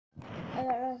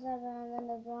Arkadaşlar ben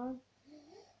de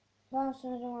ben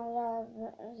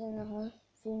sunucum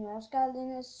filmine hoş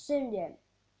geldiniz. Şimdi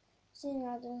sizin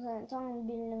adınızı tam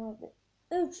bilinmedi.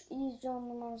 3 illüzyon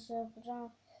numarası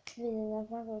yapacağım. Videoda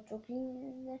farklı çok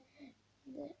iyi.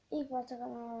 İlk başta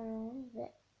kanalım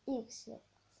ve ilk size.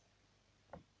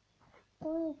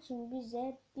 Bunun için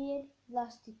bize bir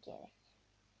lastik gerek.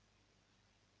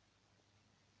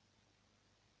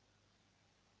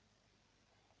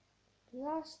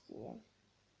 Lastiği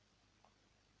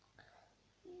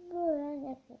böyle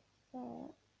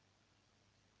yapıyorum.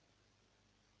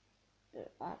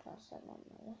 Arkadaşlar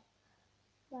onları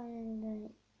ben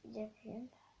yeniden yapayım.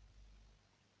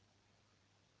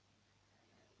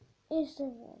 İşte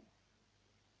böyle.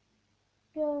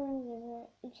 Gördüğünüz gibi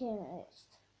iki yemeğe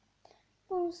geçti.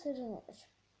 Bunun sırrı nedir?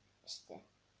 İşte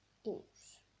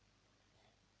geliyoruz.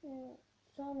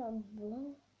 Sonra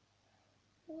bu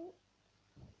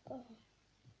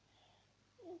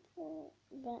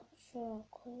ben şöyle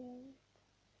koyayım.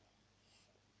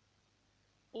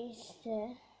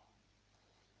 İşte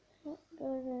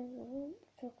gördüğünüz gibi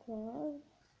sokuyoruz.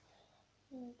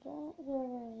 Burada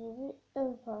gördüğünüz gibi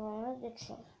ön parmağına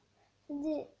geçiyor.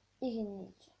 Şimdi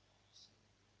ikinci.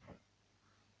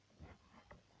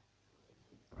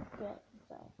 Güzel.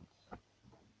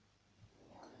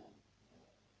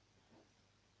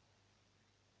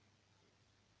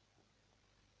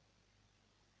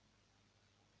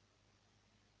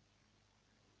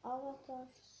 Avatar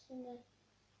şimdi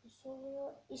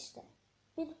soruyor işte.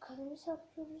 Bir kalemi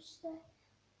saplıyoruz işte.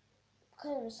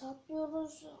 Kalemi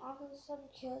saplıyoruz arkadaşlar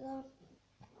bir kere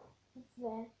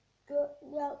ve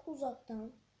ya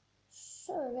uzaktan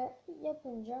şöyle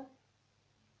yapınca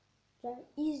yani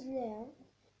izleyen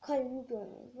kalemi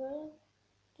görüyor.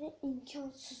 Böyle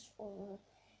imkansız oluyor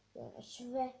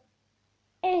ve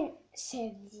en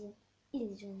sevdiğim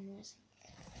illüzyonlar.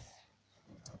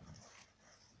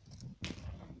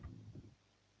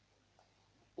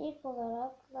 İlk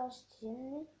olarak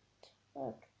lastiğini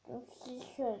böyle tuttum. Siz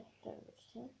şöyle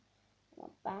tutabilirsiniz. Ama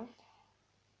ben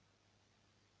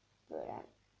böyle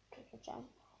tutacağım.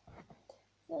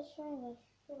 Ve sonra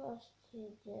şu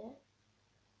lastiği de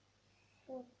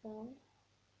şuradan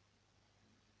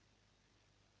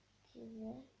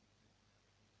gibi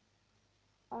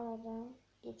aradan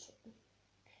geçiyorum.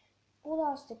 Bu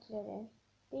lastiklerin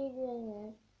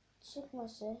birbirine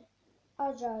çıkması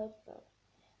acayip zor.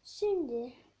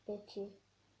 Şimdi peki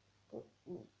bu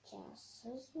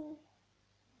imkansız mı?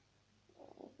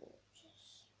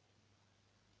 Göreceğiz.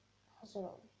 Hazır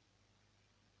olun.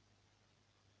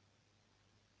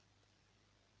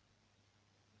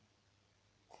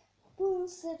 Bunun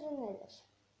sırrı nedir?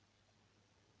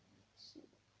 Şimdi,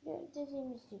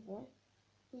 dediğimiz gibi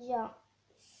ya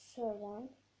söylen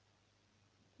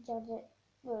ya da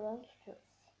böyle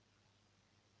tutuyoruz.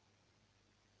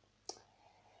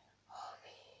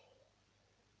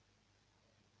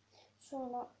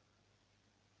 Sonra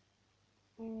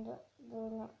bunu da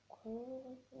böyle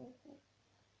koyuyoruz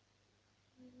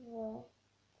ve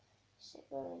işte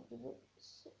böyle gibi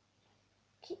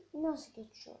ki nasıl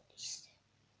geçiyor işte.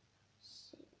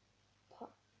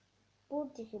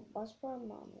 Buradaki baş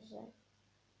parmağımızı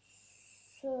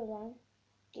şöyle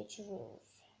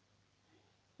geçiriyoruz.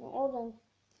 Yani oradan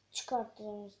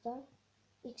çıkarttığımızda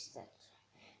x'ler.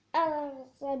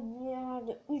 Arkadaşlar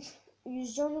dünyada 3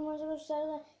 illüzyon numarası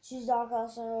gösterdi. Siz de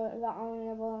arkadaşlar ve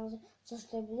anne babanızı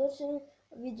sesleyebilirsiniz.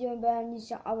 Videomu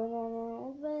beğendiyse abone olmayı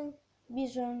unutmayın. Bir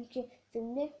sonraki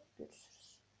filmde görüşürüz.